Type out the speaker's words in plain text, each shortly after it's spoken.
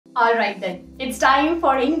Alright then, it's time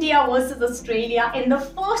for India versus Australia in the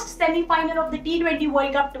first semi-final of the T20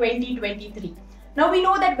 World Cup 2023. Now we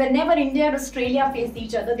know that whenever India and Australia face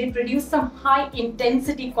each other, they produce some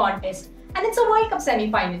high-intensity contest. And it's a World Cup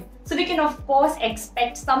semi-final. So we can of course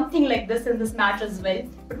expect something like this in this match as well.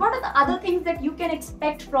 But what are the other things that you can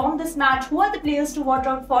expect from this match? Who are the players to watch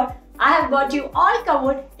out for? I have got you all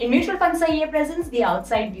covered in Mutual Fund Sahiye presents The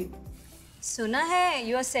Outside View. Suna hai,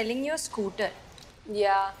 you are selling your scooter.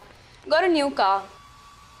 Yeah, got a new car.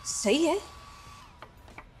 सही है.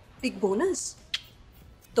 Big bonus.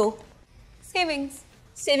 तो Savings.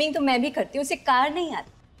 Saving तो मैं भी करती हूँ, उसे car नहीं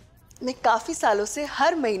आती. मैं काफी सालों से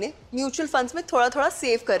हर महीने म्यूचुअल फंड्स में थोड़ा थोड़ा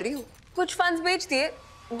सेव कर रही हूँ. कुछ फंड्स बेच दिए,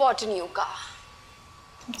 bought a new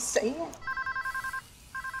car. सही है.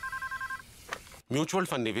 म्यूचुअल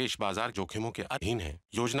फंड निवेश बाजार जोखिमों के अधीन है.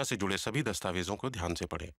 योजना से जुड़े सभी दस्तावेजों को ध्यान से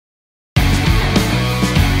पढ़ें.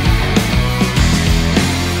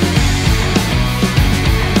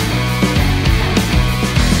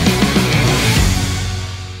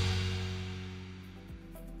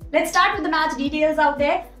 Let's start with the match details out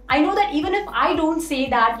there. I know that even if I don't say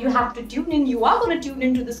that you have to tune in, you are going to tune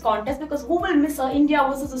into this contest because who will miss a India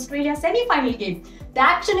versus Australia semi-final game? The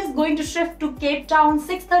action is going to shift to Cape Town,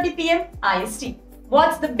 6:30 p.m. IST.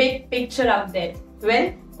 What's the big picture out there?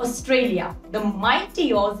 Well, Australia, the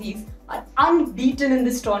mighty Aussies, are unbeaten in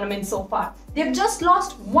this tournament so far. They've just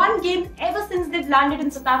lost one game ever since they've landed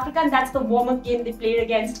in South Africa, and that's the warm-up game they played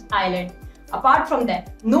against Ireland. Apart from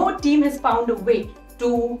that, no team has found a way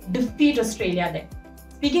to defeat Australia there.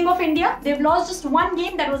 Speaking of India, they've lost just one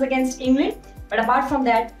game, that was against England. But apart from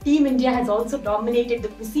that, Team India has also dominated the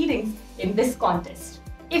proceedings in this contest.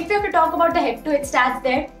 If we have to talk about the head-to-head stats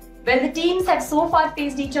there, well, the teams have so far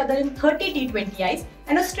faced each other in 30 T20Is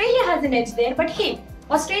and Australia has an edge there. But hey,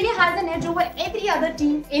 Australia has an edge over every other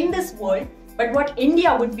team in this world. But what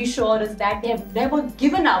India would be sure is that they have never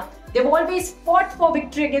given up. They've always fought for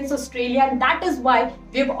victory against Australia, and that is why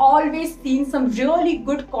we've always seen some really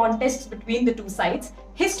good contests between the two sides.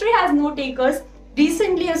 History has no takers.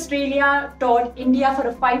 Recently, Australia toured India for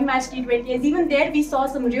a 5-match T20. Even there, we saw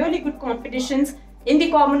some really good competitions. In the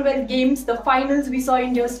Commonwealth Games, the finals, we saw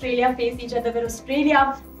India-Australia face each other where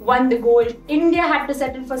Australia won the gold. India had to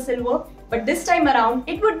settle for silver. But this time around,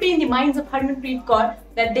 it would be in the minds of Harmanpreet Kaur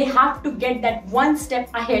that they have to get that one step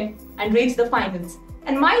ahead and reach the finals.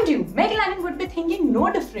 And mind you, Meg Lannon would be thinking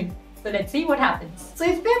no different. So let's see what happens. So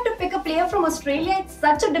if we have to pick a player from Australia, it's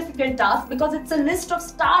such a difficult task because it's a list of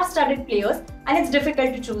star-studded players and it's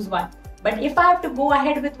difficult to choose one. But if I have to go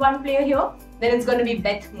ahead with one player here, then it's going to be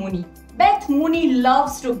Beth Mooney. Beth Mooney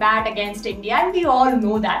loves to bat against India and we all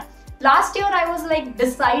know that. Last year, I was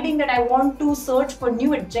deciding that I want to search for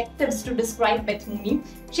new adjectives to describe Beth Mooney.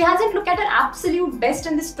 She hasn't looked at her absolute best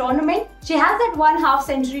in this tournament. She has that one half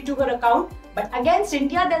century to her account. But against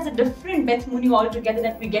India, there's a different Beth Mooney altogether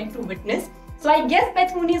that we get to witness. So I guess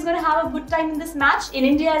Beth Mooney is going to have a good time in this match. In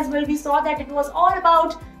India as well, we saw that it was all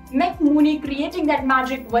about Meg Mooney creating that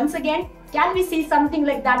magic once again. Can we see something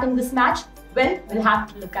like that in this match? Well, we'll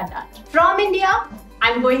have to look at that. From India,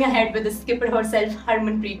 I'm going ahead with the skipper herself,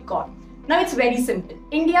 Harmanpreet Kaur. Now it's very simple.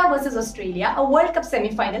 India versus Australia, a World Cup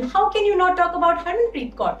semi-final. How can you not talk about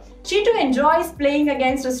Harmanpreet Kaur? She too enjoys playing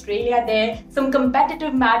against Australia there, some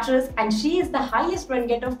competitive matches, and she is the highest run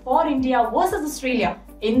getter for India versus Australia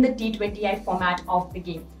in the T20I format of the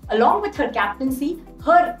game. Along with her captaincy,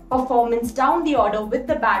 her performance down the order with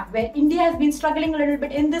the bat, where India has been struggling a little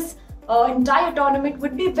bit in this entire tournament,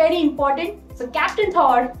 would be very important. So Captain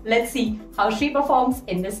Thor, let's see how she performs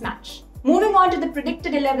in this match. Moving on to the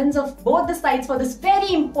predicted 11s of both the sides for this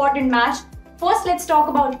very important match. First, let's talk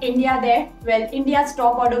about India there. Well, India's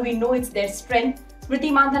top order, we know it's their strength.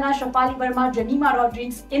 Smriti Mandhana, Shafali Verma, Jemimah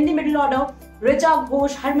Rodrigues. In the middle order, Richa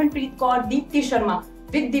Ghosh, Harmanpreet Kaur, Deepti Sharma.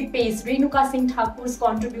 With the pace, Renuka Singh Thakur's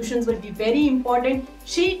contributions will be very important.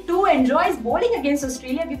 She too enjoys bowling against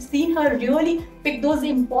Australia. We've seen her really pick those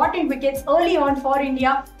important wickets early on for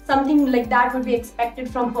India. Something like that would be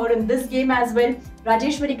expected from her in this game as well.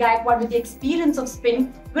 Rajeshwari Gaikwad with the experience of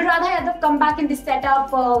spin. Will Radha Yadav come back in the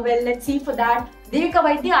setup? Well, let's see for that. Devika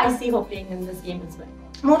Vaidya, I see her playing in this game as well.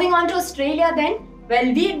 Moving on to Australia then.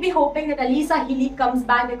 Well, we'd be hoping that Alyssa Healy comes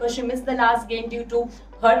back because she missed the last game due to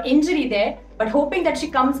her injury there. But hoping that she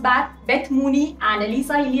comes back, Beth Mooney and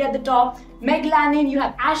Alyssa Healy at the top. Meg Lannon, you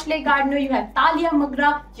have Ashley Gardner, you have Talia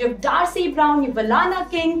Magra, you have Darcy Brown, you have Alana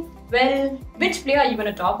King. Well, which player are you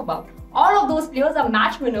going to talk about? All of those players are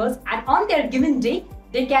match winners and on their given day,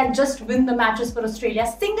 they can just win the matches for Australia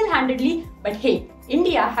single-handedly. But hey,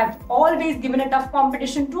 India have always given a tough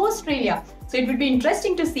competition to Australia. So it would be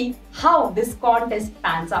interesting to see how this contest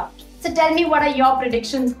pans out. So tell me, what are your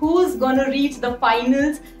predictions? Who's gonna reach the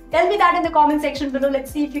finals? Tell me that in the comment section below. Let's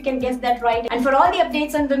see if you can guess that right. And for all the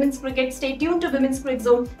updates on women's cricket, stay tuned to Women's Cricket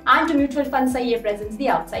Zone and to Mutual Fund Sahiye Presents The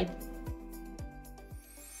Outside.